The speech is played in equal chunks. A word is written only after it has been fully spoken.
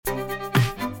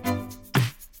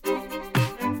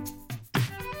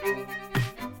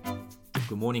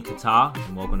Good morning, Qatar,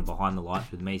 and welcome to Behind the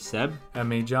Lights with me, Seb. And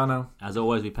me, Jonno. As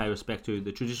always, we pay respect to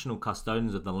the traditional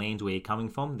custodians of the lands we are coming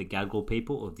from, the Gadigal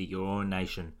people of the Eora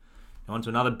Nation. Now on to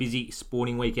another busy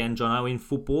sporting weekend, Jonno. In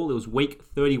football, it was week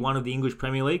 31 of the English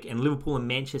Premier League, and Liverpool and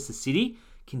Manchester City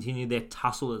continued their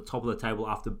tussle at the top of the table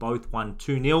after both won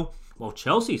 2-0, while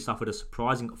Chelsea suffered a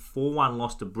surprising 4-1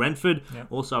 loss to Brentford. Yep.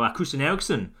 Also, Christian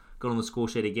Eriksen got on the score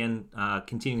sheet again,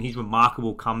 continuing his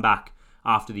remarkable comeback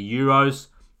after the Euros.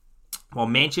 While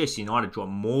Manchester United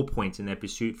dropped more points in their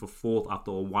pursuit for fourth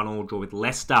after a 1-1 draw with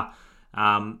Leicester.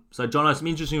 So, John, some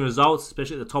interesting results,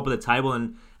 especially at the top of the table,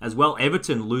 and as well,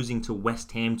 Everton losing to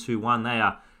West Ham 2-1. They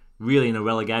are really in a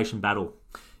relegation battle.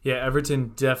 Yeah,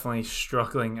 Everton definitely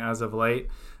struggling as of late.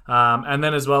 And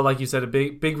then as well, like you said, a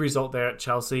big result there at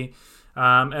Chelsea.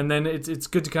 And then it's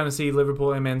good to kind of see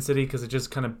Liverpool and Man City because it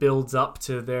just kind of builds up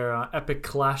to their epic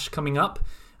clash coming up.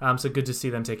 So good to see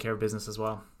them take care of business as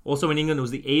well. Also in England, it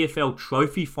was the EFL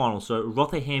Trophy Final. So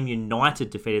Rotherham United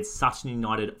defeated Sutton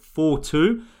United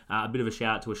 4-2. A bit of a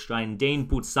shout out to Australian Dean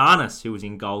Boutsanis, who was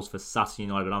in goals for Sutton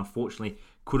United, but unfortunately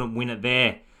couldn't win it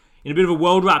there. In a bit of a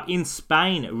world wrap, in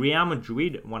Spain, Real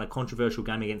Madrid won a controversial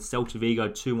game against Celta Vigo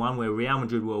 2-1, where Real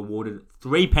Madrid were awarded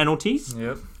 3 penalties.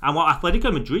 Yep. And while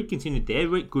Atletico Madrid continued their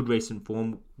good recent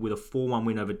form with a 4-1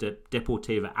 win over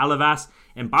Deportivo Alavés,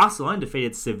 and Barcelona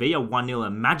defeated Sevilla 1-0,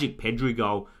 a magic Pedri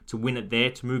goal to win it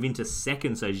there to move into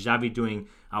second. So Xavi doing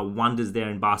wonders there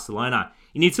in Barcelona.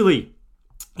 In Italy,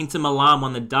 Inter Milan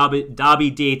won the Derby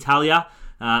d'Italia.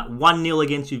 1-0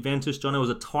 against Juventus. John, it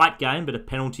was a tight game, but a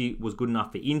penalty was good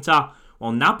enough for Inter,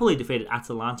 while Napoli defeated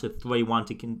Atalanta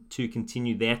 3-1 to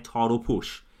continue their title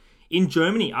push. In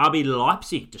Germany, RB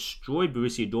Leipzig destroyed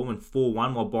Borussia Dortmund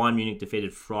 4-1, while Bayern Munich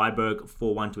defeated Freiburg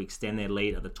 4-1 to extend their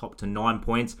lead at the top to 9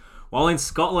 points. While in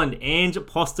Scotland, Ange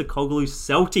Postecoglou's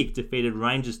Celtic defeated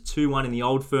Rangers 2-1 in the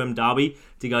Old Firm derby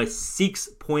to go 6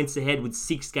 points ahead with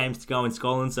 6 games to go in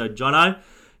Scotland. So, Jono,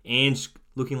 Ange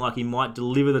looking like he might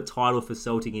deliver the title for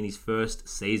Celtic in his first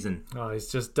season. Oh, he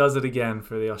just does it again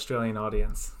for the Australian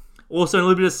audience. Also, in a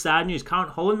little bit of sad news, current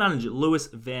Holland manager Louis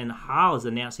van Gaal has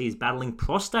announced he is battling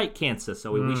prostate cancer.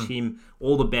 So we wish him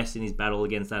all the best in his battle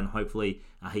against that, and hopefully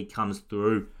he comes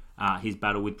through his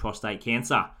battle with prostate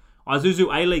cancer. Isuzu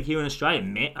A-League here in Australia,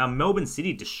 Melbourne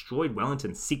City destroyed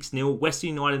Wellington 6-0.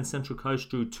 Western United and Central Coast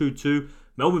drew 2-2.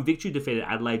 Melbourne Victory defeated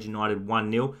Adelaide United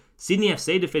 1-0. Sydney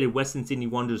FC defeated Western Sydney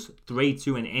Wanderers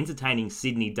 3-2, an entertaining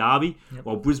Sydney derby,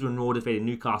 while Brisbane Roar defeated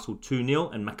Newcastle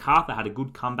 2-0, and Macarthur had a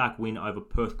good comeback win over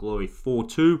Perth Glory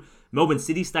 4-2. Melbourne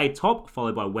City stayed top,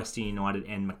 followed by Western United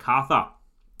and Macarthur.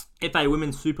 FA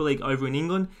Women's Super League over in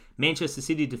England, Manchester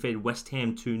City defeated West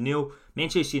Ham 2-0.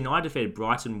 Manchester United defeated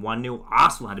Brighton 1-0.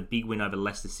 Arsenal had a big win over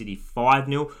Leicester City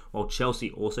 5-0, while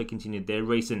Chelsea also continued their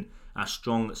recent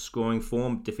strong scoring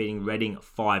form, defeating Reading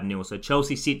 5-0. So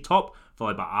Chelsea sit top,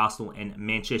 followed by Arsenal and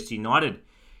Manchester United.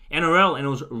 NRL, and it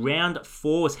was round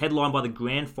 4, was headlined by the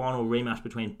grand final rematch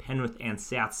between Penrith and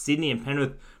South Sydney, and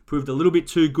Penrith proved a little bit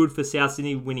too good for South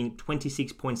Sydney, winning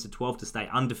 26 points to 12 to stay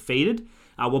undefeated.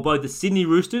 While both the Sydney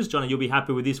Roosters, Johnny, you'll be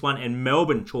happy with this one, and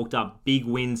Melbourne chalked up big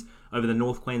wins over the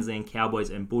North Queensland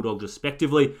Cowboys and Bulldogs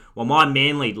respectively, while my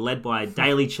Manly, led by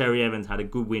Daly Cherry Evans, had a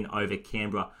good win over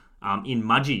Canberra in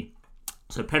Mudgee.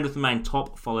 So Penrith remained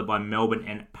top, followed by Melbourne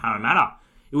and Parramatta.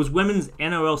 It was women's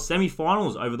NRL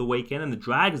semi-finals over the weekend, and the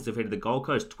Dragons defeated the Gold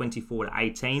Coast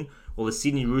 24-18, while the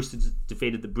Sydney Roosters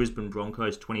defeated the Brisbane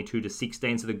Broncos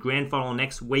 22-16. So the grand final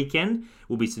next weekend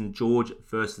will be St George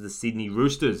versus the Sydney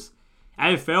Roosters.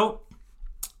 AFL,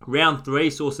 round 3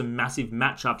 saw some massive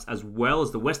matchups, as well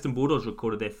as the Western Bulldogs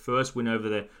recorded their first win of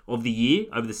the year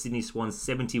over the Sydney Swans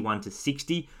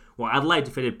 71-60, while Adelaide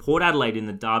defeated Port Adelaide in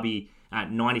the derby at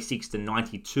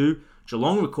 96-92.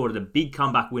 Geelong recorded a big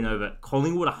comeback win over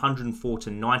Collingwood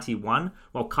 104-91,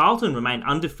 while Carlton remained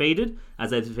undefeated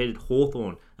as they defeated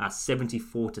Hawthorn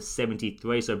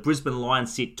 74-73. So Brisbane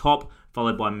Lions sit top,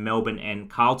 followed by Melbourne and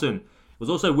Carlton. It was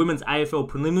also women's AFL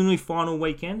preliminary final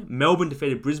weekend. Melbourne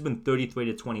defeated Brisbane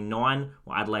 33-29,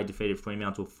 while Adelaide defeated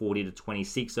Fremantle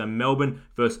 40-26. So Melbourne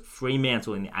versus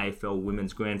Fremantle in the AFL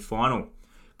women's grand final.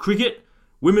 Cricket.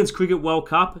 Women's Cricket World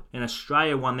Cup, and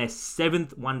Australia won their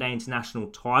 7th one-day international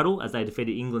title as they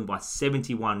defeated England by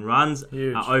 71 runs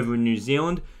over in New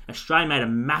Zealand. Australia made a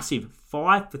massive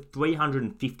 5 for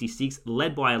 356,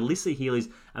 led by Alyssa Healy's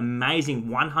amazing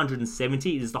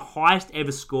 170. It is the highest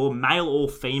ever score, male or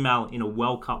female, in a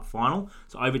World Cup final,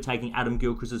 so overtaking Adam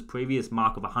Gilchrist's previous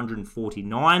mark of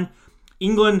 149.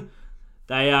 England,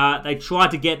 They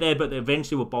tried to get there, but they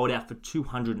eventually were bowled out for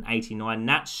 289.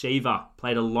 Nat Shiva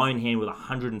played a lone hand with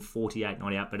 148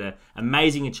 not out, but an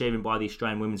amazing achievement by the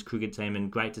Australian women's cricket team,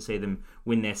 and great to see them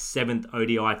win their 7th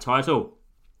ODI title.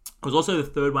 It was also the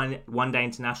third one-day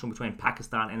international between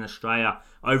Pakistan and Australia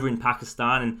over in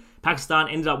Pakistan, and Pakistan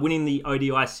ended up winning the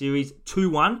ODI series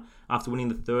 2-1 after winning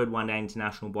the third one-day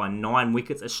international by 9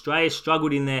 wickets. Australia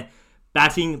struggled in their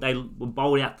batting. They were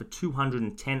bowled out for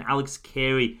 210. Alex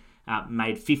Carey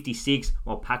made 56,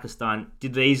 while Pakistan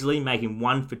did it easily, making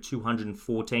 1 for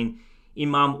 214.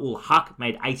 Imam ul Haq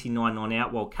made 89 not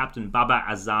out, while Captain Babar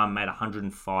Azam made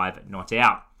 105 not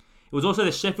out. It was also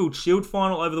the Sheffield Shield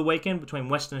final over the weekend between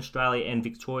Western Australia and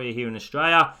Victoria here in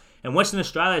Australia. And Western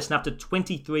Australia snapped a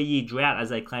 23-year drought as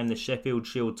they claimed the Sheffield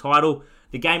Shield title.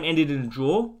 The game ended in a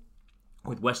draw,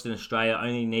 with Western Australia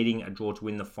only needing a draw to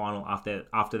win the final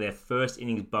after their first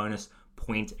innings bonus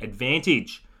point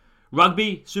advantage.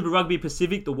 Rugby, Super Rugby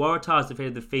Pacific, the Waratahs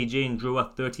defeated the Fijian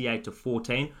Drua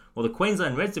 38-14, while the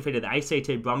Queensland Reds defeated the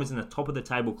ACT Brumbies in the top of the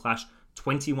table clash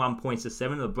 21 points to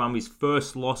 7, the Brumbies'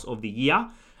 first loss of the year.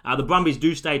 The Brumbies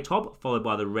do stay top, followed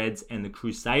by the Reds and the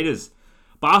Crusaders.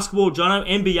 Basketball, Jonno,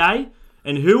 NBA,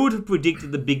 and who would have predicted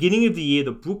at the beginning of the year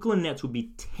the Brooklyn Nets would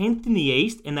be 10th in the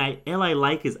East and the LA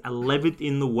Lakers 11th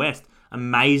in the West?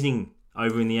 Amazing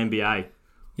over in the NBA.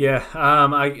 Yeah,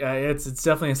 it's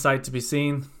definitely a sight to be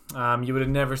seen. You would have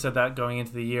never said that going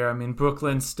into the year. I mean,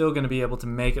 Brooklyn's still going to be able to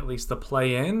make at least the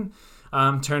play-in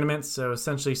tournament, so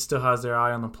essentially still has their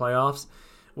eye on the playoffs.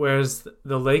 Whereas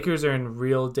the Lakers are in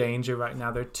real danger right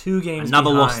now. They're 2 games behind.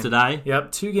 Another loss today.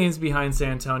 Yep, 2 games behind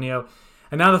San Antonio.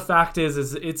 And now the fact is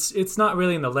it's not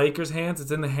really in the Lakers' hands. It's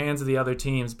in the hands of the other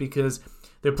teams because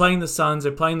they're playing the Suns,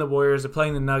 they're playing the Warriors, they're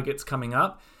playing the Nuggets coming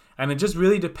up. And it just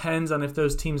really depends on if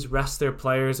those teams rest their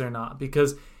players or not.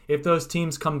 Because if those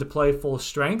teams come to play full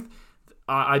strength,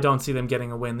 I don't see them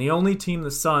getting a win. The only team,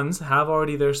 the Suns, have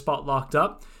already their spot locked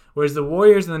up. Whereas the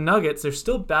Warriors and the Nuggets, they're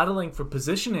still battling for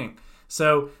positioning.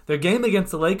 So their game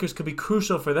against the Lakers could be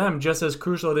crucial for them, just as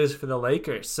crucial it is for the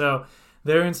Lakers. So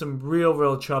they're in some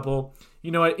real trouble.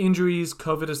 You know what? Injuries,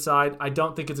 COVID aside, I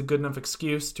don't think it's a good enough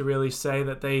excuse to really say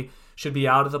that they should be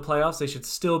out of the playoffs. They should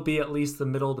still be at least the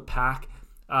middle of the pack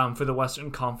for the Western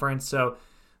Conference. So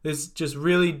this is just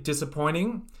really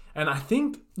disappointing. And I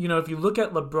think, if you look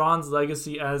at LeBron's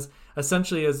legacy as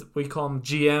essentially as we call him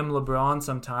GM LeBron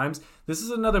sometimes, this is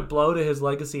another blow to his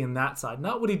legacy in that side.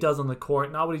 Not what he does on the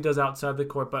court, not what he does outside the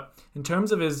court, but in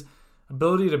terms of his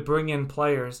ability to bring in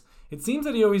players. It seems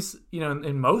that he always,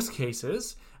 in most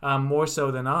cases, more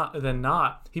so than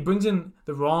not, he brings in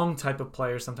the wrong type of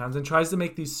players sometimes and tries to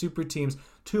make these super teams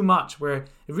too much, where it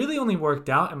really only worked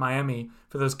out in Miami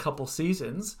for those couple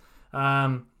seasons.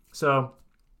 So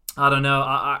I don't know.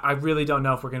 I really don't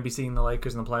know if we're going to be seeing the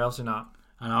Lakers in the playoffs or not.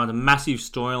 I know, the massive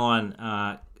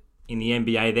storyline in the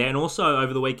NBA there. And also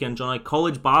over the weekend, John,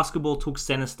 college basketball took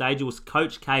center stage. It was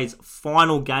Coach K's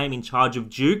final game in charge of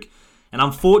Duke. And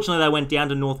unfortunately, they went down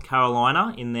to North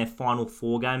Carolina in their Final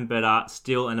Four game. But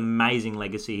still an amazing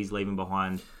legacy he's leaving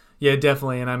behind. Yeah,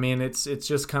 definitely. And I mean, it's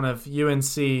just kind of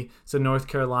UNC, so North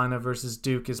Carolina versus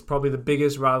Duke is probably the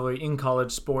biggest rivalry in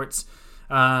college sports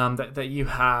that you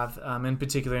have, in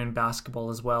particular in basketball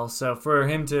as well. So for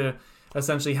him to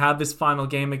essentially have this final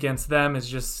game against them is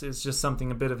just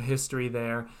something, a bit of history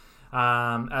there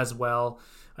as well.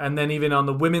 And then even on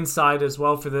the women's side as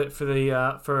well for the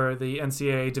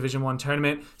NCAA Division I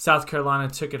tournament, South Carolina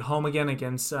took it home again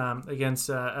against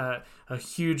a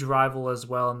huge rival as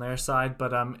well on their side.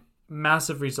 But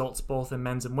massive results both in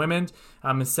men's and women's.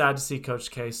 It's sad to see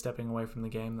Coach K stepping away from the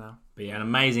game though. But yeah, an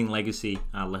amazing legacy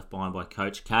left behind by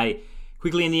Coach K.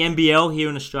 Quickly in the NBL here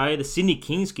in Australia, the Sydney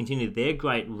Kings continued their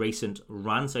great recent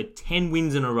run. So 10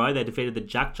 wins in a row. They defeated the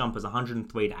Jack Jumpers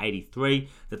 103-83.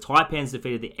 The Taipans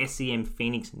defeated the SEM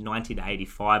Phoenix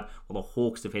 90-85, while the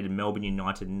Hawks defeated Melbourne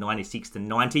United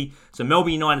 96-90. So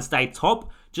Melbourne United stayed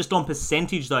top, just on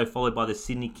percentage though, followed by the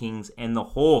Sydney Kings and the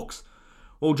Hawks.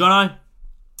 Well, Jono,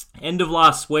 end of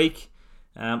last week,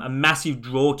 a massive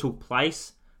draw took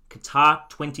place. Qatar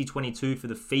 2022 for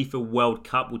the FIFA World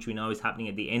Cup, which we know is happening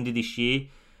at the end of this year.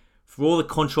 For all the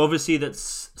controversy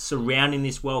that's surrounding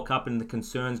this World Cup and the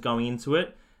concerns going into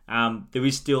it, there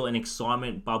is still an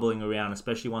excitement bubbling around,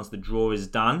 especially once the draw is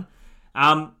done.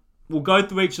 We'll go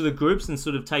through each of the groups and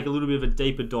sort of take a little bit of a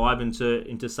deeper dive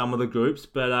into some of the groups.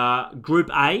 But Group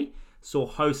A saw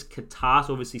host Qatar.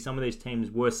 So obviously some of these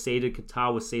teams were seeded.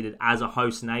 Qatar was seeded as a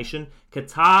host nation.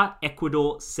 Qatar,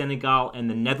 Ecuador, Senegal, and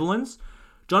the Netherlands.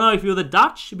 Jono, if you're the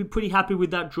Dutch, you'd be pretty happy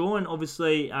with that draw. And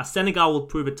obviously, Senegal will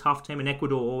prove a tough team, and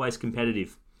Ecuador always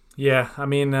competitive. Yeah, I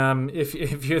mean, if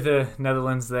you're the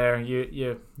Netherlands, there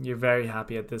you're very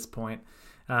happy at this point.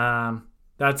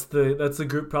 That's the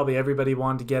group probably everybody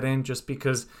wanted to get in, just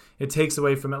because it takes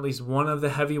away from at least one of the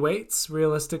heavyweights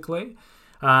realistically.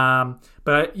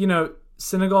 But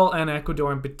Senegal and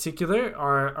Ecuador in particular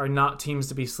are not teams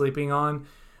to be sleeping on.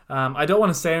 I don't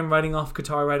want to say I'm writing off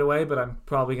Qatar right away, but I'm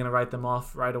probably going to write them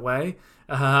off right away.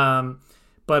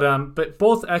 But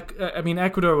both,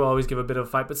 Ecuador will always give a bit of a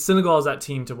fight, but Senegal is that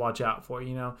team to watch out for.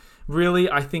 Really,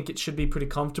 I think it should be pretty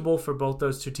comfortable for both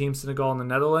those two teams, Senegal and the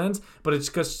Netherlands. But it's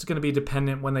just going to be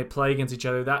dependent when they play against each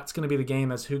other. That's going to be the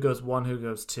game as who goes one, who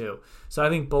goes two. So I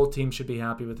think both teams should be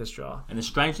happy with this draw. And the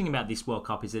strange thing about this World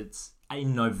Cup is it's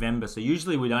in November, so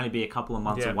usually we'd only be a couple of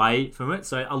months away from it.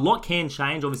 So a lot can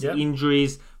change, obviously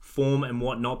injuries, form, and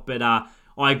whatnot. But I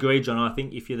agree, John. I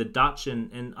think if you're the Dutch,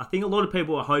 and I think a lot of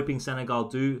people are hoping Senegal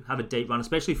do have a deep run,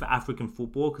 especially for African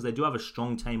football, because they do have a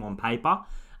strong team on paper.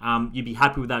 You'd be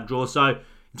happy with that draw. So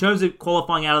in terms of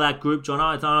qualifying out of that group, John,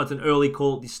 I don't know, it's an early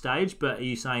call at this stage, but are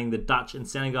you saying the Dutch and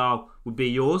Senegal would be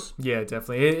yours? Yeah,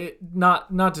 definitely.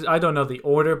 I don't know the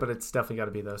order, but it's definitely got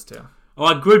to be those two. All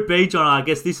right, Group B, John, I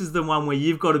guess this is the one where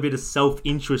you've got a bit of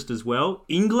self-interest as well.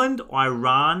 England,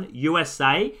 Iran,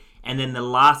 USA, and then the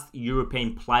last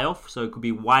European playoff. So it could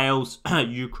be Wales,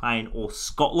 Ukraine, or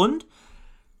Scotland.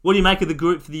 What do you make of the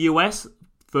group for the US,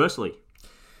 firstly?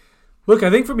 Look, I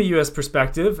think from a US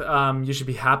perspective, you should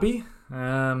be happy.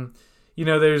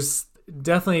 There's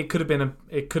definitely it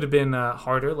could have been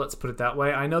harder. Let's put it that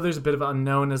way. I know there's a bit of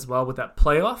unknown as well with that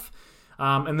playoff.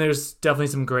 And there's definitely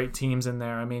some great teams in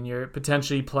there. I mean, you're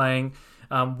potentially playing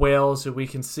Wales, who we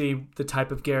can see the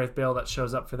type of Gareth Bale that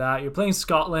shows up for that. You're playing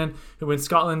Scotland, who when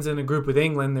Scotland's in a group with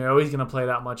England, they're always going to play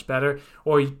that much better.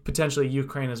 Or potentially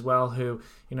Ukraine as well, who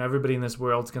everybody in this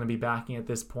world is going to be backing at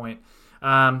this point.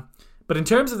 But in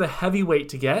terms of the heavyweight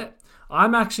to get,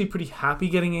 I'm actually pretty happy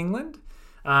getting England.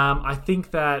 I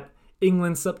think that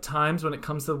England sometimes, when it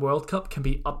comes to the World Cup, can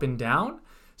be up and down.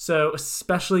 So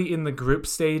especially in the group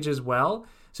stage as well.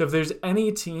 So if there's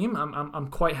any team, I'm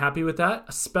quite happy with that.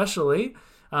 Especially,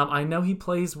 I know he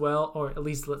plays well, or at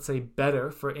least let's say better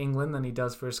for England than he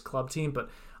does for his club team. But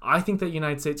I think that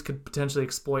United States could potentially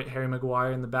exploit Harry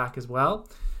Maguire in the back as well.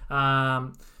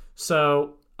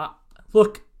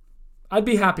 Look, I'd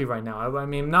be happy right now. I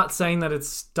mean, I'm not saying that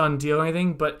it's done deal or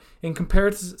anything, but in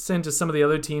comparison to some of the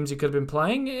other teams you could have been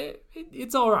playing,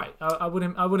 it's all right. I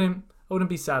wouldn't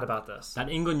be sad about this. That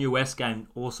England-US game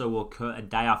also will occur a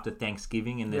day after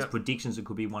Thanksgiving, and there's predictions it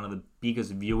could be one of the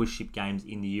biggest viewership games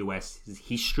in the US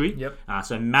history. Yep.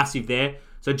 So massive there.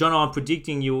 So, John, I'm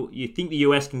predicting you think the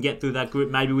US can get through that group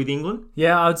maybe with England?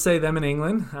 Yeah, I would say them in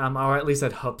England, or at least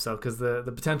I'd hope so, because the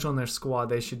potential in their squad,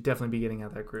 they should definitely be getting out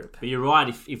of that group. But you're right,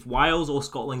 if Wales or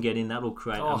Scotland get in, that'll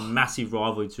create a massive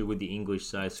rivalry too with the English.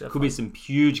 So it could be some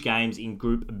huge games in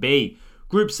Group B.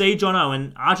 Group C, Jonno,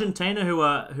 and Argentina, who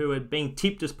are being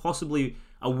tipped as possibly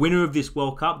a winner of this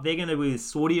World Cup, they're going to be with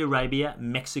Saudi Arabia,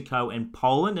 Mexico, and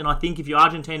Poland. And I think if you're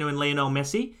Argentina and Lionel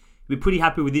Messi, you'll be pretty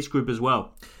happy with this group as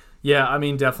well. Yeah, I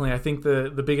mean, definitely. I think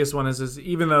the biggest one is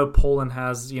even though Poland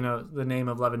has, the name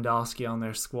of Lewandowski on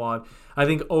their squad, I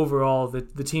think overall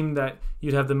the team that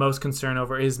you'd have the most concern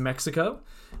over is Mexico.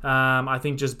 I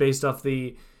think just based off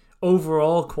the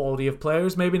overall quality of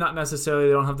players, maybe not necessarily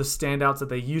they don't have the standouts that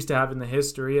they used to have in the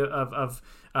history of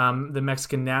the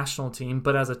Mexican national team,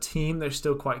 but as a team, they're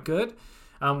still quite good.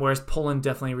 Whereas Poland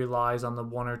definitely relies on the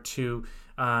one or two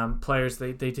players.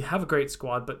 They have a great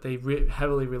squad, but they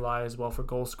heavily rely as well for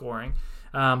goal scoring.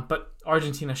 But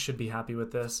Argentina should be happy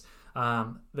with this.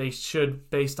 They should,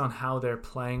 based on how they're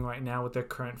playing right now with their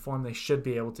current form, they should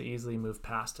be able to easily move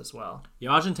past as well. Yeah,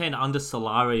 Argentina under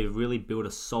Solari have really built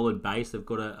a solid base. They've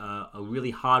got a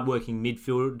really hard-working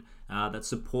midfield that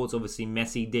supports, obviously,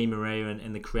 Messi, Di Maria,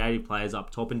 and the creative players up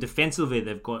top. And defensively,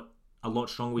 they've got a lot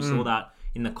stronger. We saw that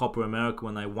in the Copa America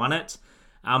when they won it.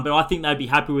 But I think they'd be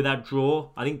happy with that draw.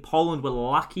 I think Poland were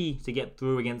lucky to get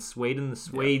through against Sweden. The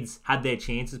Swedes had their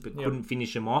chances but couldn't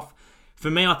finish them off. For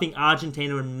me, I think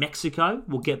Argentina and Mexico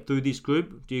will get through this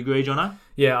group. Do you agree, Jonno?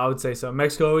 Yeah, I would say so.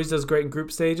 Mexico always does great in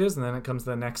group stages, and then it comes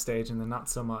to the next stage, and then not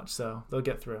so much. So they'll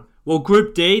get through. Well,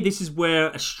 Group D, this is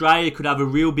where Australia could have a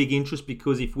real big interest,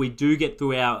 because if we do get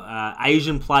through our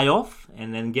Asian playoff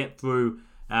and then get through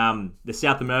the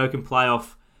South American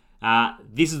playoff,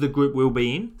 this is the group we'll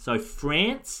be in. So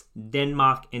France,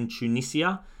 Denmark, and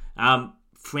Tunisia.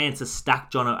 France are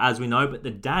stacked, Jonno, as we know, but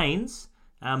the Danes...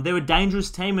 they're a dangerous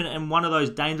team and one of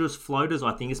those dangerous floaters,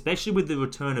 I think, especially with the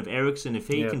return of Eriksen. If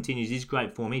he continues his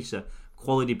great form, he's a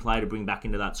quality player to bring back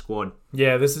into that squad.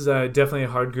 Yeah, this is definitely a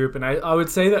hard group, and I would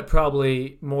say that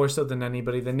probably more so than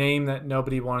anybody, the name that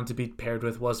nobody wanted to be paired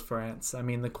with was France. I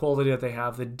mean, the quality that they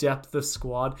have, the depth of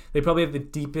squad, they probably have the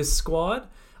deepest squad.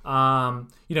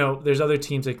 There's other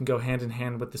teams that can go hand in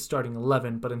hand with the starting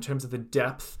 11, but in terms of the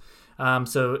depth,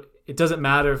 so it doesn't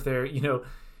matter if they're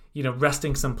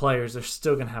resting some players, they're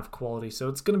still going to have quality. So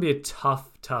it's going to be a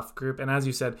tough group. And as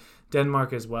you said,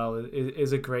 Denmark as well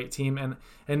is a great team.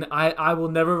 And I will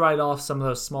never write off some of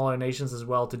those smaller nations as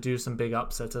well to do some big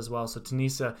upsets as well. So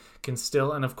Tunisia can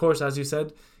still, and of course, as you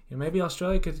said, maybe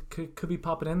Australia could be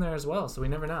popping in there as well. So we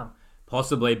never know.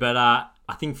 Possibly, but I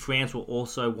think France will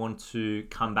also want to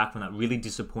come back from that really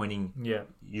disappointing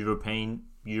European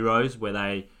Euros where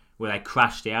they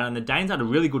crashed out. And the Danes had a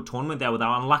really good tournament there where they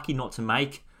were unlucky not to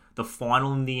make the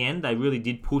final in the end. They really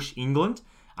did push England.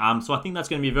 So I think that's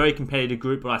going to be a very competitive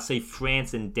group, but I see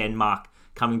France and Denmark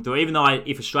coming through. Even though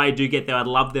if Australia do get there, I'd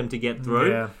love them to get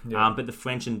through. Yeah. But the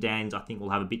French and Danes, I think, will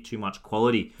have a bit too much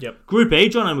quality. Yep. Group E,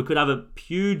 John, and we could have a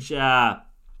huge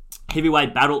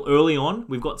heavyweight battle early on.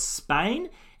 We've got Spain,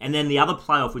 and then the other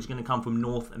playoff, which is going to come from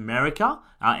North America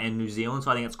and New Zealand.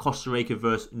 So I think it's Costa Rica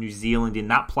versus New Zealand in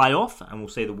that playoff, and we'll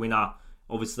see the winner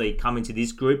obviously come into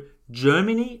this group.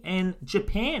 Germany and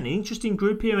Japan, an interesting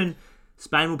group here, and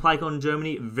Spain will play on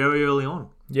Germany very early on.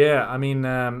 Yeah, I mean,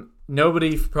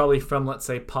 nobody probably from, let's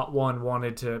say, pot 1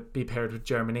 wanted to be paired with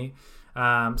Germany.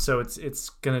 So it's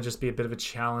going to just be a bit of a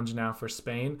challenge now for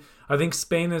Spain. I think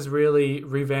Spain has really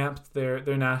revamped their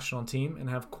national team and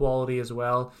have quality as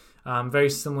well. Very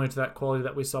similar to that quality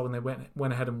that we saw when they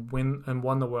went ahead and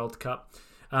won the World Cup.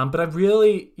 But I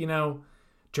really,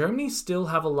 Germany still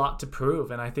have a lot to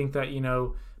prove. And I think that,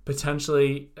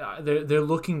 potentially they're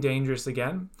looking dangerous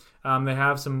again. They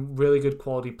have some really good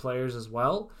quality players as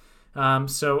well.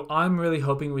 So I'm really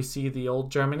hoping we see the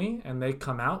old Germany and they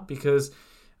come out because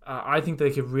I think they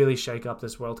could really shake up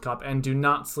this World Cup. And do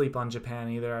not sleep on Japan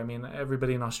either. I mean,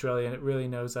 everybody in Australia really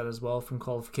knows that as well from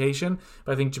qualification.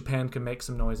 But I think Japan can make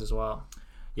some noise as well.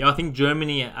 Yeah, I think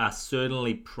Germany are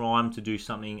certainly primed to do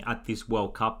something at this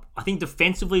World Cup. I think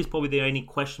defensively is probably the only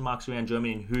question marks around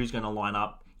Germany and who's going to line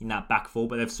up in that back four.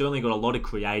 But they've certainly got a lot of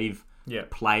creative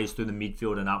players through the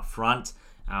midfield and up front.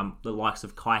 The likes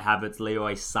of Kai Havertz,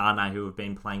 Leroy Sané, who have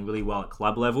been playing really well at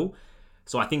club level.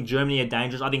 So I think Germany are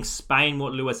dangerous. I think Spain,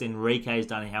 what Luis Enrique has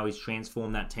done and how he's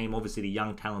transformed that team, obviously the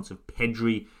young talents of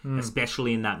Pedri,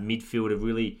 especially in that midfield, have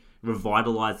really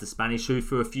revitalised the Spanish, who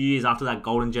for a few years after that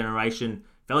golden generation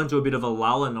fell into a bit of a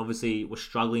lull and obviously were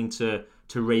struggling to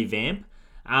revamp.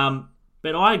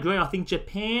 But I agree. I think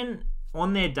Japan,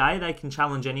 on their day, they can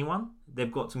challenge anyone.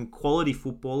 They've got some quality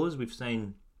footballers. We've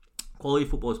seen quality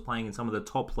footballers playing in some of the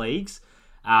top leagues.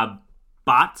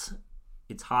 But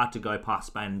it's hard to go past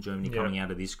Spain and Germany coming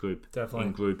out of this group. Definitely.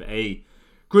 In Group E.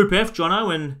 Group F,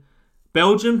 Jonno, and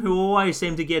Belgium, who always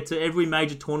seem to get to every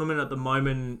major tournament at the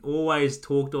moment, always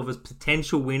talked of as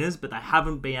potential winners, but they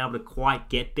haven't been able to quite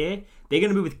get there. They're going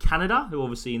to be with Canada, who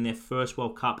obviously in their first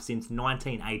World Cup since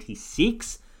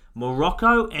 1986.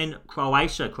 Morocco and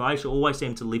Croatia. Croatia always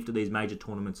seem to lift at these major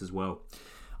tournaments as well.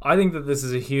 I think that this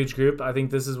is a huge group. I think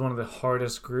this is one of the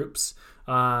hardest groups,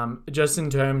 just in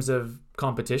terms of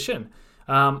competition.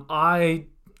 I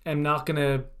am not going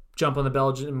to jump on the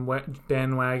Belgian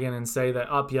bandwagon and say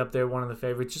that, they're one of the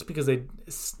favorites, just because they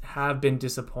have been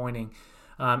disappointing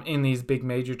in these big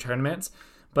major tournaments.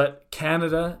 But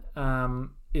Canada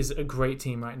is a great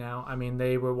team right now. I mean,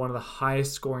 they were one of the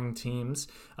highest scoring teams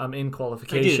in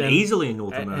qualification. They did it easily in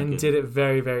North America. And did it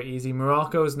very, very easy.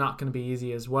 Morocco is not going to be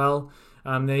easy as well.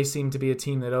 They seem to be a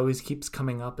team that always keeps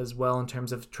coming up as well in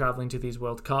terms of traveling to these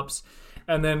World Cups.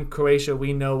 And then Croatia,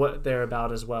 we know what they're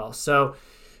about as well. So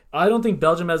I don't think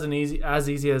Belgium has as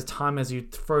easy as time as you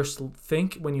first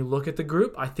think when you look at the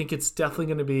group. I think it's definitely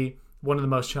going to be one of the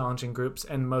most challenging groups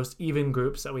and most even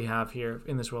groups that we have here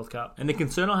in this World Cup. And the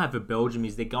concern I have for Belgium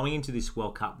is they're going into this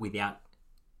World Cup without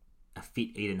a fit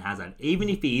Eden Hazard. Even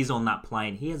if he is on that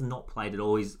plane, he has not played at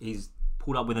all. He's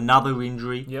pulled up with another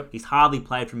injury. Yep. He's hardly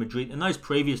played for Madrid. In those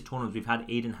previous tournaments, we've had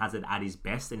Eden Hazard at his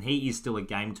best, and he is still a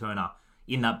game turner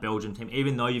in that Belgium team,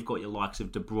 even though you've got your likes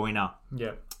of De Bruyne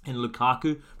and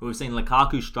Lukaku. But we've seen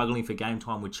Lukaku struggling for game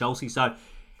time with Chelsea. So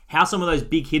how some of those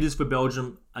big hitters for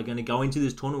Belgium are going to go into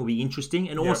this tournament will be interesting.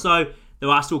 And also, there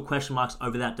are still question marks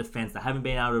over that defence. They haven't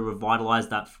been able to revitalise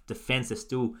that defence. They're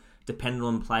still dependent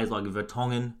on players like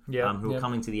Vertonghen, who are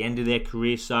coming to the end of their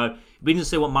career. So it'll be interesting to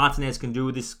see what Martinez can do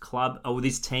with this club or with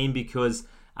this team, because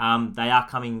they are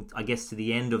coming, I guess, to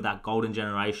the end of that golden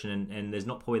generation, and there's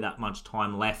not probably that much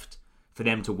time left for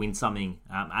them to win something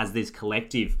as this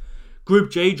collective.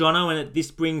 Group G, Jonno, and this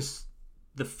brings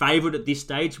the favourite at this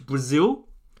stage, Brazil,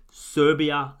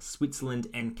 Serbia, Switzerland,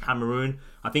 and Cameroon.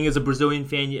 I think as a Brazilian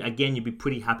fan, again, you'd be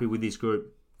pretty happy with this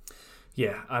group.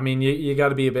 Yeah, I mean, you got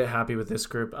to be a bit happy with this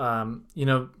group.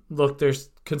 Look, there's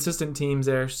consistent teams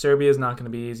there. Serbia's not going to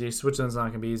be easy. Switzerland's not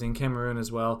going to be easy. And Cameroon as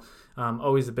well.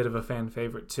 Always a bit of a fan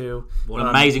favorite too. What an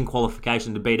amazing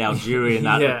qualification to beat Algeria in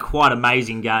that quite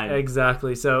amazing game.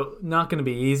 Exactly. So not going to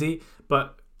be easy,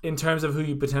 but in terms of who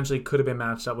you potentially could have been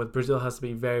matched up with, Brazil has to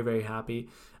be very, very happy.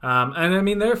 And I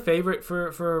mean, they're a favorite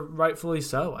for rightfully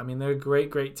so. I mean, they're a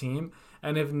great team.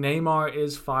 And if Neymar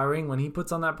is firing, when he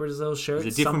puts on that Brazil shirt,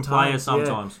 he's a different player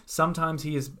sometimes. Sometimes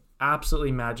he is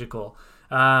absolutely magical.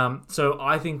 So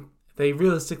I think they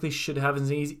realistically should have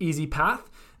an easy path.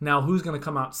 Now, who's going to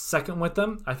come out second with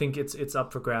them? I think it's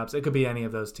up for grabs. It could be any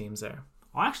of those teams there.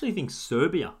 I actually think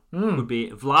Serbia could be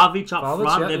Vlahovic up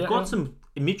front. They've got some.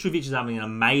 Mitrovic is having an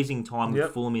amazing time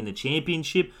with Fulham in the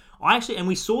championship. And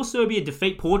we saw Serbia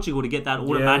defeat Portugal to get that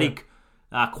automatic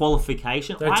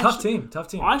qualification. They're a tough team.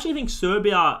 I actually think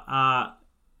Serbia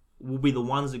will be the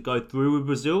ones that go through with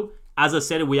Brazil. As I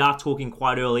said, we are talking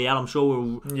quite early out. I'm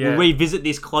sure we'll revisit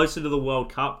this closer to the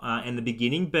World Cup and the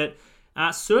beginning. But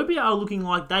Serbia are looking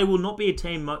like they will not be a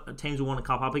team teams will want to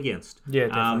come up against. Yeah,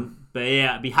 definitely. But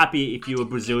yeah, I'd be happy if you're a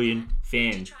Brazilian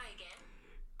fan.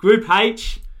 Group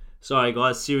H. Sorry,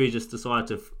 guys. Siri just decided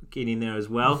to get in there as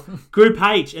well. Group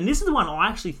H. And this is the one I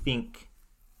actually think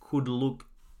could look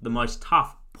the most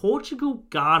tough. Portugal,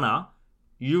 Ghana,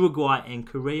 Uruguay, and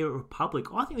Korea Republic.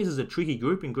 I think this is a tricky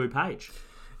group in Group H.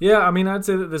 Yeah, I mean, I'd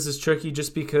say that this is tricky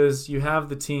just because you have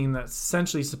the team that's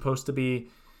essentially supposed to be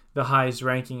the highest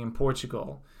ranking in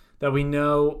Portugal that we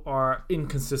know are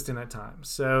inconsistent at times.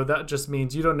 So that just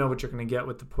means you don't know what you're going to get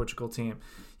with the Portugal team.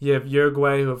 You have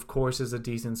Uruguay, who of course is a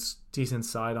decent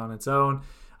side on its own.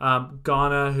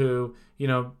 Ghana, who,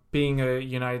 being a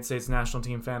United States national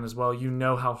team fan as well, you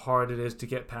know how hard it is to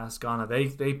get past Ghana.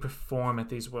 They perform at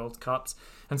these World Cups.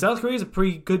 And South Korea is a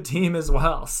pretty good team as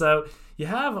well. So you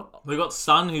have... We've got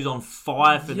Sun, who's on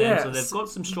fire for them, so they've got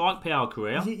some strike power,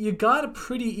 Korea. You got a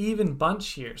pretty even bunch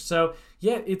here. So,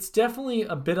 yeah, it's definitely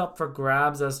a bit up for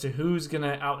grabs as to who's going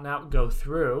to out and out go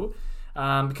through.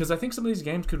 Because I think some of these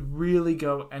games could really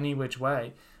go any which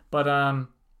way. But...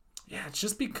 yeah, it's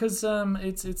just because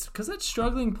it's because that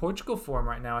struggling Portugal form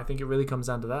right now. I think it really comes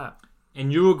down to that.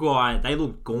 And Uruguay, they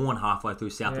look gone halfway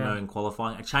through South American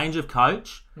qualifying. A change of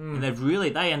coach, and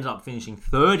they ended up finishing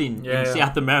third in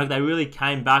South America. They really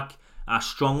came back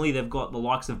strongly. They've got the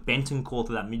likes of Bentancur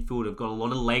through that midfield. They've got a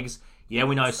lot of legs. Yeah,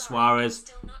 we know Suarez.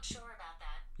 Still not sure about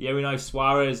that. Yeah, we know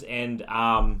Suarez and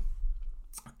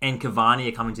Cavani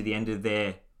are coming to the end of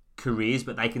their careers,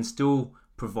 but they can still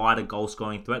provide a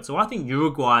goal-scoring threat. So I think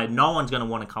Uruguay, no one's going to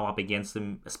want to come up against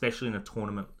them, especially in a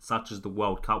tournament such as the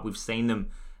World Cup. We've seen them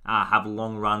have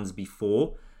long runs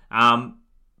before.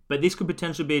 But this could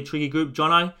potentially be a tricky group.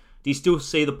 Jonno, do you still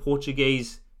see the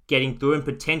Portuguese getting through? And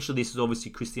potentially this is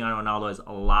obviously Cristiano Ronaldo's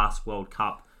last World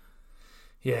Cup.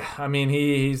 Yeah, I mean,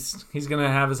 he's going to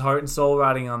have his heart and soul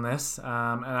riding on this.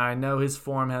 And I know his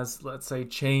form has, let's say,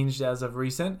 changed as of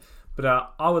recent.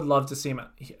 But I would love to see him,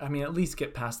 at least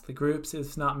get past the groups,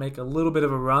 if not make a little bit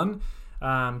of a run,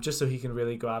 just so he can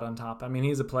really go out on top. I mean,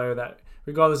 he's a player that,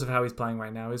 regardless of how he's playing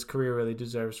right now, his career really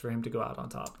deserves for him to go out on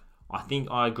top.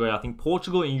 I agree. I think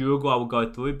Portugal and Uruguay will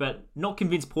go through, but not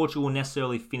convinced Portugal will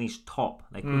necessarily finish top.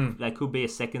 They could be a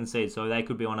second seed, so they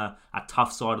could be on a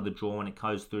tough side of the draw when it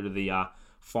goes through to the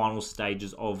final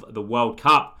stages of the World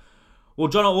Cup. Well,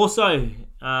 John, also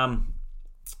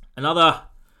another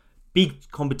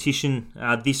big competition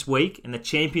this week in the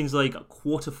Champions League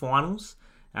quarterfinals.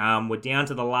 We're down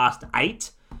to the last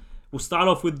 8. We'll start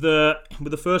off with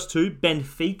the first two: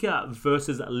 Benfica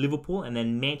versus Liverpool, and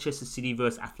then Manchester City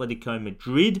versus Atletico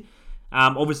Madrid.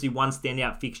 Obviously, one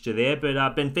standout fixture there, but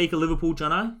Benfica Liverpool,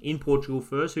 Jonno, in Portugal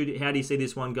first. How do you see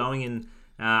this one going? And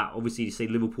obviously, you see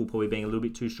Liverpool probably being a little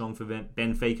bit too strong for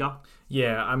Benfica.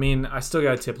 Yeah, I mean, I still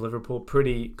got to tip Liverpool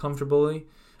pretty comfortably,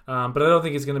 but I don't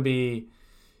think it's going to be.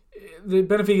 The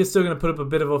Benfica is still going to put up a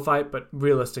bit of a fight, but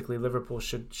realistically, Liverpool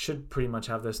should pretty much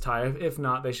have this tie. If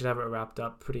not, they should have it wrapped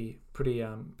up pretty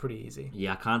easy.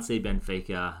 Yeah, I can't see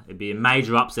Benfica. It'd be a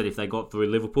major upset if they got through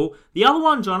Liverpool. The other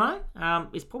one, Jonno,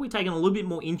 is probably taking a little bit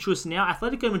more interest now.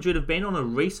 Atletico Madrid have been on a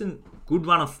recent good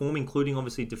run of form, including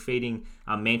obviously defeating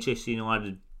Manchester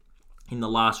United in the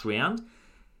last round.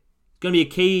 It's going to be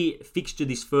a key fixture,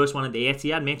 this first one at the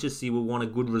Etihad. Manchester City will want a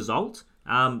good result.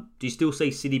 Do you still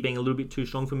see City being a little bit too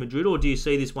strong for Madrid, or do you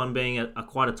see this one being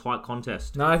quite a tight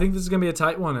contest? No, I think this is going to be a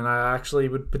tight one, and I actually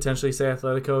would potentially say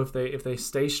Atletico, if they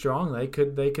stay strong, they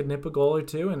could nip a goal or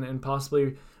two and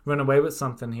possibly run away with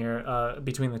something here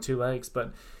between the two legs.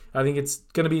 But I think it's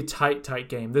going to be a tight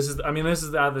game. This is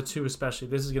out of the two especially,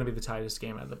 this is going to be the tightest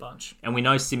game out of the bunch. And we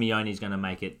know Simeone is going to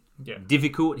make it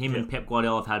difficult. Him and Pep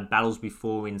Guardiola have had battles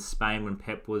before in Spain when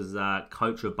Pep was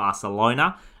coach of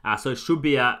Barcelona. So it should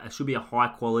be a high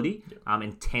quality,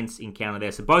 intense encounter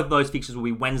there. So both of those fixtures will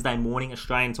be Wednesday morning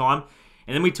Australian time.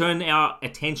 And then we turn our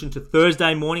attention to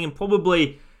Thursday morning and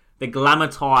probably the glamour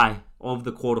tie of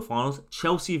the quarterfinals.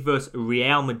 Chelsea versus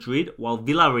Real Madrid, while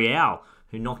Villarreal,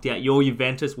 who knocked out your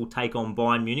Juventus, will take on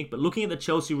Bayern Munich. But looking at the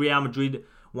Chelsea-Real Madrid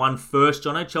one first,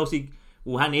 Jonno, Chelsea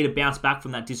will need to bounce back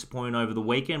from that disappointment over the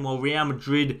weekend, while Real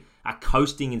Madrid are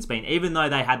coasting in Spain, even though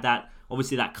they had that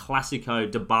Clasico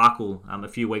debacle a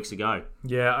few weeks ago.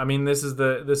 Yeah, I mean, this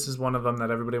is one of them that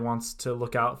everybody wants to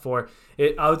look out for.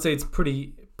 I would say it's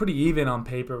pretty even on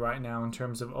paper right now in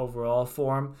terms of overall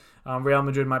form. Real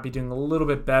Madrid might be doing a little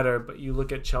bit better, but you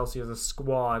look at Chelsea as a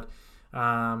squad,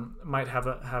 might have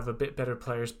a bit better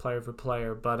players player for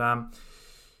player. But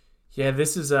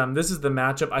this is the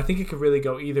matchup. I think it could really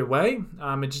go either way.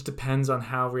 It just depends on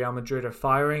how Real Madrid are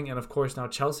firing, and of course now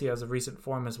Chelsea has a recent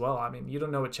form as well. I mean, you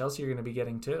don't know what Chelsea are going to be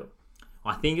getting too.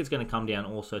 I think it's going to come down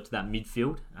also to that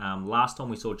midfield. Last time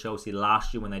we saw Chelsea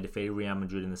last year when they defeated Real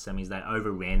Madrid in the semis, they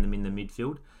overran them in the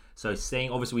midfield. So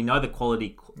obviously we know the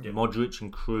quality Modric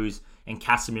and Kroos and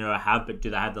Casemiro have, but do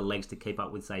they have the legs to keep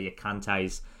up with, say, your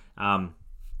Kantes,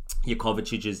 your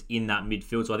Kovacic's in that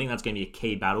midfield? So I think that's going to be a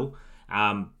key battle.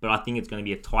 But I think it's going to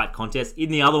be a tight contest. In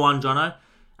the other one, Jonno,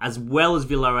 as well as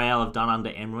Villarreal have done under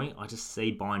Emery, I just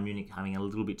see Bayern Munich having a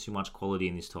little bit too much quality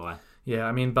in this tie. Yeah,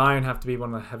 I mean, Bayern have to be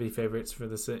one of the heavy favourites for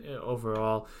this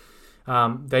overall.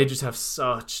 They just have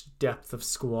such depth of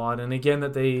squad, and again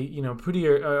that they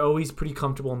are always pretty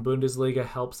comfortable in Bundesliga,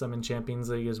 helps them in Champions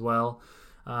League as well.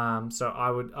 So I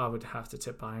would have to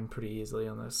tip Bayern pretty easily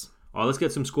on this. All right, let's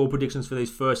get some score predictions for these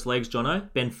first legs, Jonno.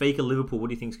 Benfica, Liverpool, what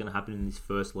do you think is going to happen in this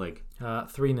first leg?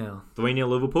 3-0. 3-0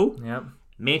 Liverpool? Yep.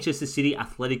 Manchester City,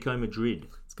 Atletico Madrid.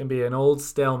 It's going to be an old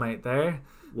stalemate there.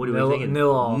 What are we thinking?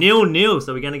 0-0. 0-0.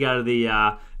 So we're going to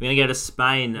go to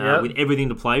Spain with everything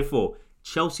to play for.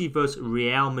 Chelsea versus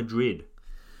Real Madrid.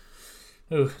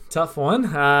 Ooh, tough one.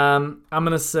 I'm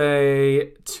going to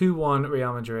say 2-1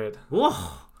 Real Madrid.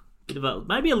 Whoa.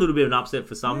 Maybe a little bit of an upset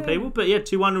for some people, but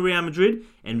 2-1 to Real Madrid,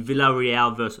 and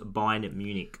Villarreal versus Bayern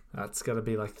Munich. That's got to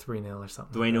be like 3-0 or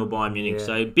something. 3-0 Bayern Munich. Yeah.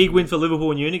 So big win for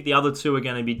Liverpool and Munich. The other two are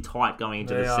going to be tight going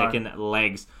into second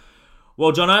legs.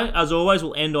 Well, Jonno, as always,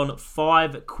 we'll end on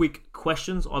 5 quick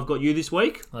questions I've got you this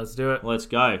week. Let's do it. Let's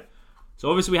go. So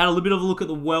obviously we had a little bit of a look at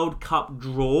the World Cup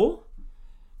draw.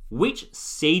 Which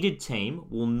seeded team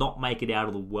will not make it out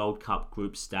of the World Cup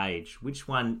group stage? Which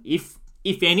one, if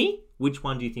any, which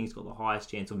one do you think has got the highest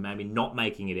chance of maybe not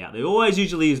making it out? There always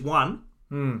usually is one.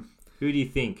 Who do you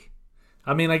think?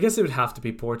 I mean, I guess it would have to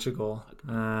be Portugal.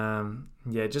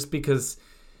 Just because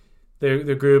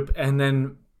they're group, and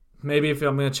then maybe if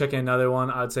I'm going to check in another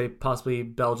one, I'd say possibly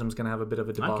Belgium's going to have a bit of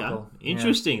a debacle. Okay,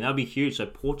 interesting. That would be huge. So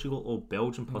Portugal or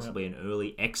Belgium, possibly an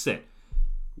early exit.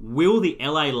 Will the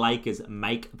LA Lakers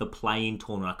make the play-in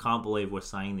tournament? I can't believe we're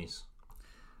saying this.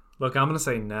 Look, I'm going to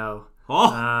say no.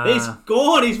 Oh, he's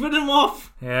gone. He's written him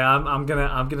off. Yeah, I'm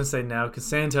gonna say no because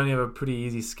San Antonio have a pretty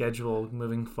easy schedule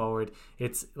moving forward.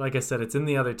 It's like I said, it's in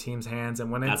the other team's hands,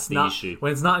 and when it's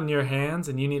not in your hands,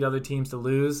 and you need other teams to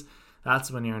lose,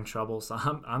 that's when you're in trouble. So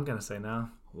I'm gonna say no.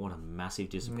 What a massive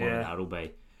disappointment that'll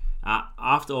be.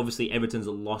 After obviously Everton's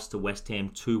loss to West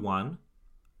Ham 2-1,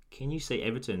 can you see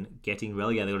Everton getting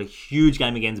relegated? They got a huge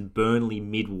game against Burnley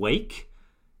midweek.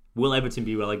 Will Everton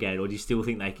be relegated, or do you still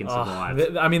think they can survive?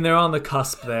 They're on the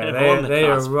cusp there. They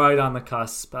are right on the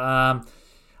cusp.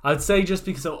 I'd say just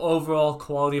because of overall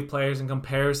quality of players in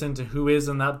comparison to who is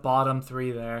in that bottom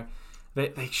 3 there,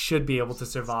 they should be able to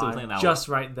survive just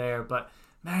right there. But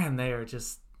man, they are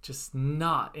just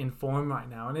not in form right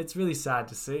now, and it's really sad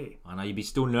to see. I know you'd be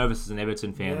still nervous as an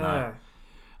Everton fan, though.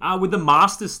 With the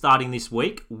Masters starting this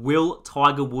week, will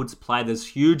Tiger Woods play? There's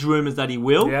huge rumours that he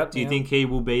will. Do you think he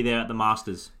will be there at the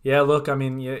Masters? Yeah, look, I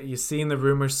mean, you've seen the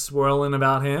rumours swirling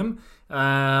about him.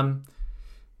 I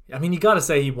mean, you got to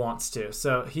say he wants to.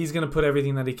 So he's going to put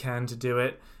everything that he can to do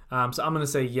it. So I'm going to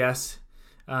say yes.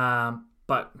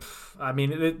 But, I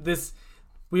mean,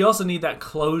 we also need that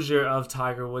closure of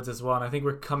Tiger Woods as well. And I think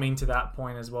we're coming to that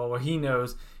point as well where he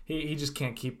knows he just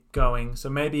can't keep going. So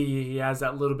maybe he has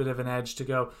that little bit of an edge to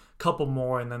go a couple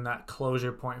more and then that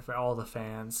closure point for all the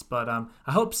fans. But I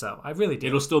hope so. I really do.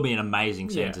 It'll still be an amazing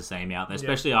scene to see him out there,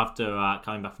 especially after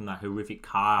coming back from that horrific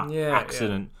car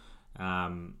accident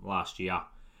last year.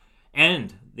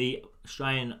 And the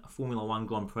Australian Formula One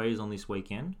Grand Prix is on this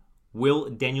weekend. Will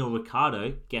Daniel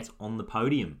Ricciardo get on the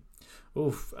podium?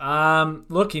 Oof.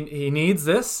 Look, he needs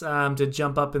this to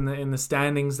jump up in the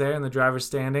standings there, in the driver's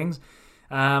standings.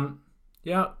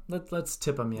 Yeah, let's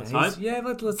tip him. Yeah,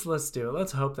 let's do it.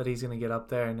 Let's hope that he's going to get up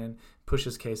there and then push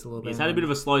his case a little bit. He's had a bit of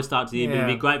a slow start to the year, but it'd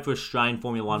be great for Australian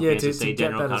Formula 1 fans to see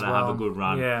Daniel Ricciardo have a good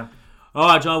run. Yeah. All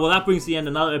right, John. Well, that brings to the end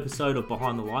another episode of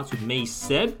Behind the Lights with me,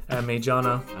 Seb. And me,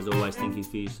 Jonno. As always, thank you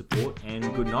for your support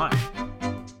and good night.